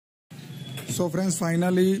So friends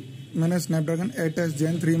finally मैंने Snapdragon 8s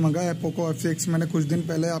GEN3 मंगाया है पोको F6। मैंने कुछ दिन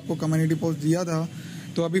पहले आपको कम्युनिटी पोस्ट दिया था,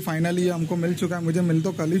 तो अभी फाइनली ये हमको मिल चुका है। मुझे मिल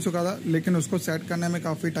तो कल ही चुका था, लेकिन उसको सेट करने में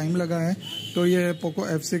काफ़ी टाइम लगा है। तो ये है पोको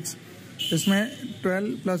F6। इसमें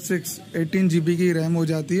 12+6 18 GB की रैम हो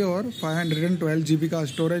जाती है और 512 GB का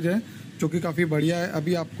स्टोरेज है, जो कि काफ़ी बढ़िया है।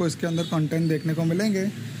 अभी आपको इसके अंदर कंटेंट देखने को मिलेंगे।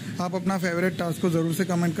 आप अपना फेवरेट टास्क को ज़रूर से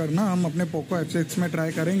कमेंट करना, हम अपने पोको F6 में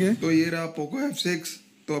ट्राई करेंगे। तो ये रहा पोको F6।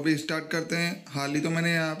 तो अभी स्टार्ट करते हैं। हाल ही तो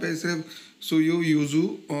मैंने यहाँ पे सिर्फ सुयू, युzu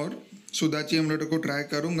और सुदाची एमुलेटर को ट्राई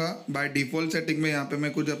करूँगा। बाय डिफ़ॉल्ट सेटिंग में यहाँ पे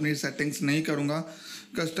मैं कुछ अपनी सेटिंग्स नहीं करूँगा।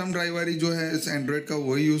 कस्टम ड्राइवर ही जो है इस एंड्रॉयड का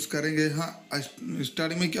वही यूज़ करेंगे। हाँ,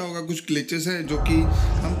 स्टार्टिंग में क्या होगा, कुछ ग्लिचेस है जो कि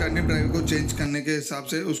हम टर्निप ड्राइवर को चेंज करने के हिसाब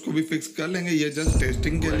से उसको भी फिक्स कर लेंगे। ये जस्ट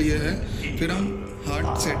टेस्टिंग के लिए है, फिर हम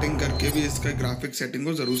हार्ड सेटिंग करके भी इसका ग्राफिक सेटिंग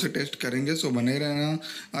को ज़रूर से टेस्ट करेंगे। सो बने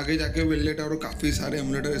रहना। आगे जाके एमुलेटर और काफ़ी सारे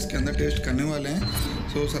एमुलेटर इसके अंदर टेस्ट करने वाले हैं।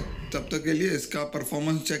 सो तब तक के लिए इसका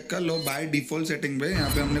परफॉर्मेंस चेक कर लो। बाय डिफ़ॉल्ट सेटिंग पे यहाँ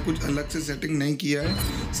पे हमने कुछ अलग से सेटिंग नहीं किया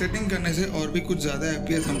है। सेटिंग करने से और भी कुछ ज़्यादा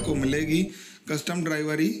FPS हमको मिलेगी। कस्टम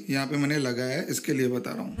ड्राइवर ही यहाँ पे मैंने लगाया है, इसके लिए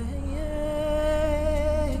बता रहा हूँ।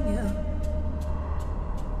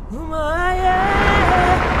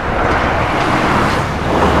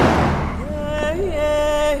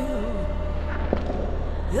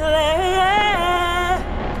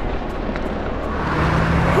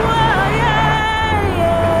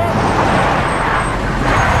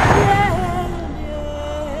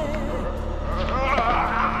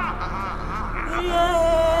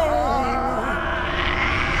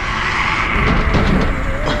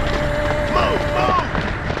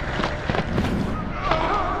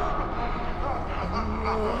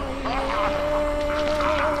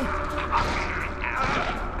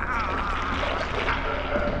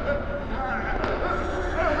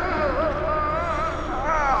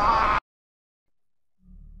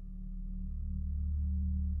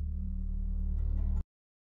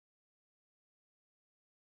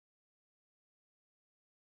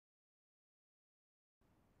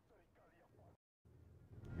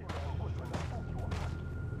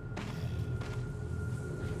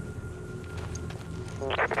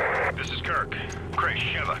 This is Kirk. Chris,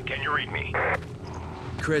 Sheva, can you read me?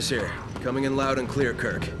 Chris here. Coming in loud and clear,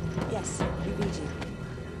 Kirk. Yes, we read you.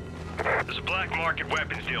 There's a black market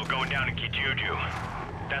weapons deal going down in Kijiji.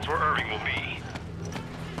 That's where Irving will be.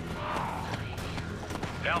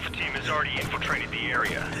 The Alpha team has already infiltrated the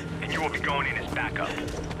area, and you will be going in as backup.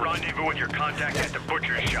 Rendezvous with your contact at the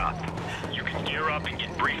butcher's shop. You can gear up and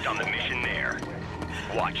get briefed on the mission there.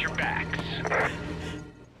 Watch your backs.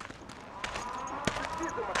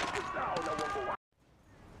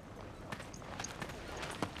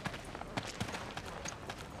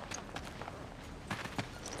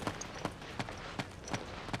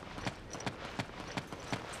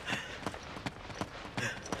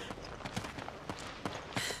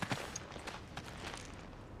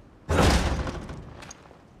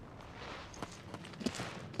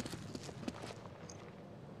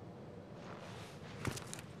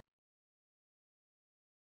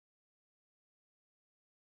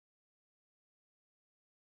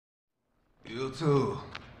 You too.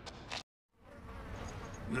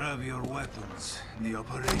 Grab your weapons. The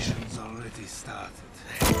operation's already started.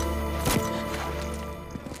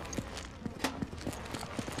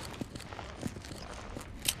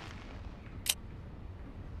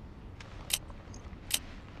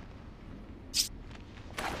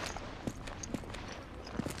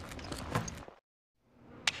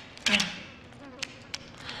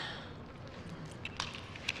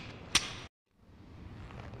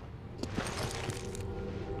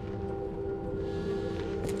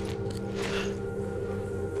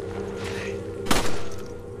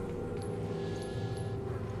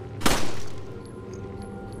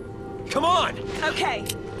 Come on! Okay.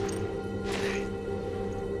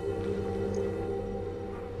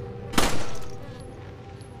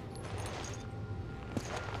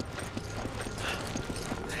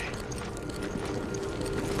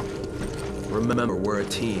 Remember, we're a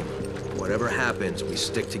team. Whatever happens, we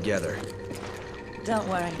stick together. Don't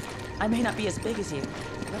worry. I may not be as big as you,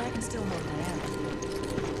 but I can still hold my own.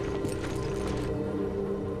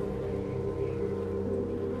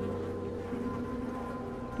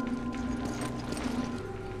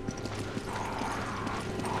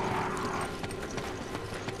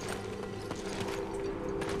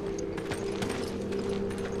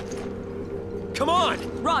 Come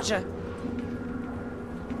on! Roger.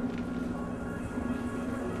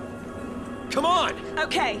 Come on!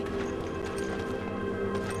 Okay.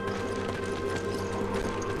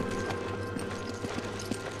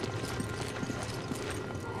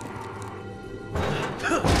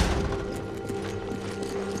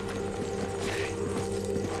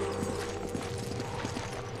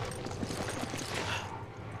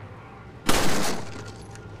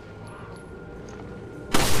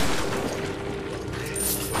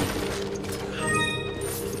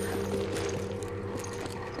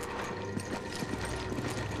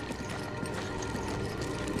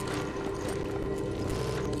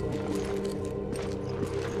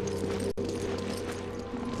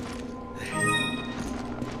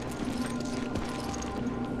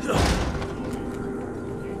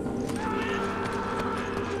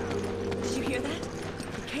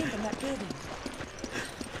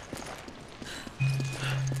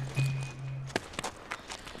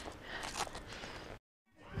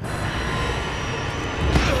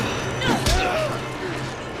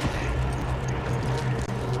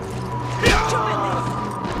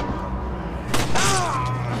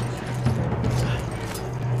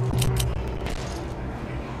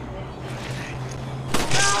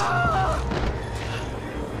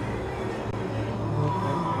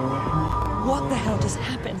 What the hell just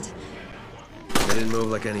happened? They didn't move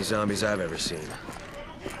like any zombies I've ever seen.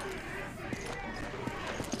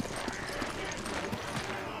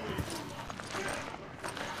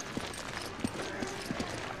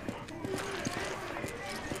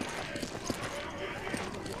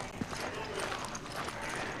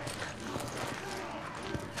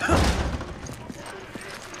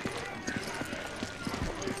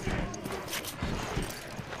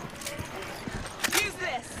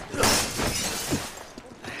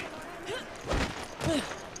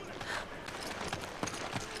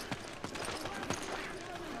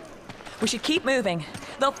 We should keep moving.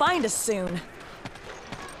 They'll find us soon.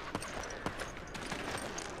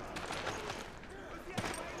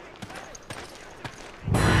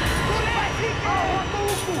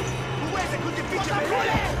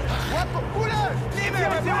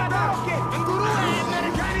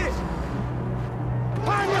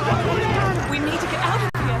 We need to get out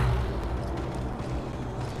of here.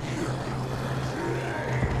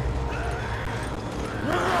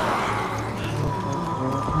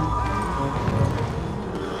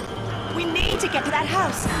 We need to get to that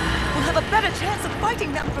house. We'll have a better chance of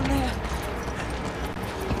fighting them from there.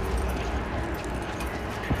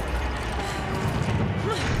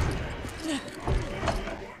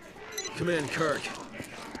 Come in, Kirk.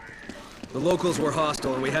 The locals were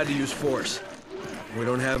hostile and we had to use force. We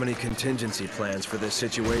don't have any contingency plans for this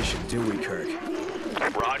situation, do we, Kirk?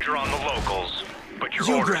 Roger on the locals, but your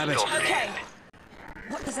You orders grab it. still stand. Okay.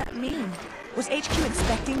 What does that mean? Was HQ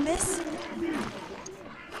expecting this?